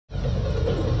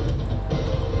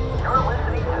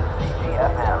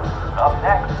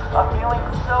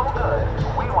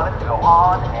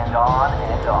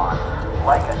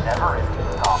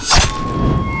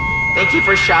Thank you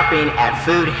for shopping at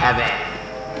Food Heaven.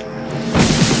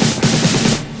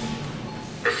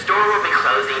 The store will be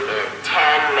closing in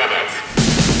 10 minutes.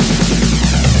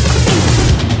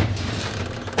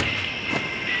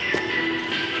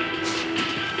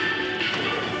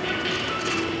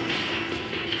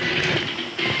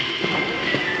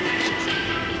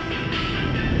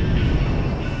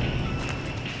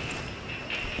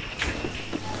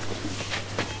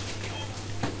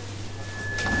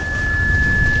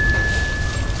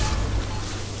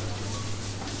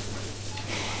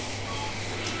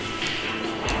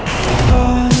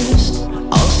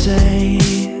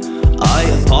 I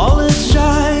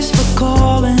apologize for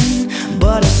calling,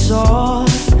 but I saw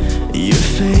your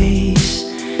face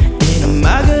in a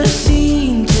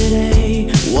magazine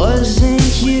today.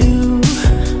 Wasn't you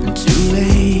too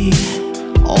late?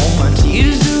 All my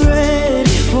tears are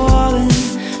already falling.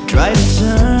 Try to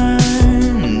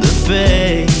turn the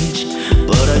page,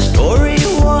 but our story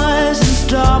wasn't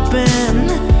stopping,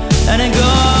 and it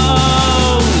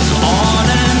goes on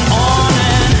and on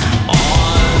and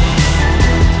on,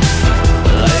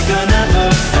 like a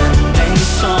never-ending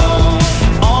song.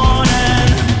 On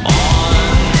and on,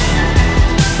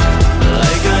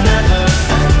 like a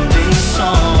never-ending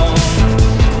song.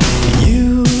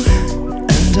 You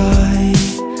and I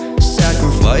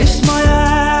sacrificed my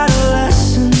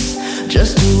adolescence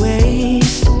just to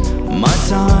waste my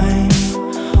time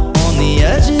on the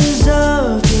edges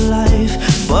of your life,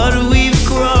 but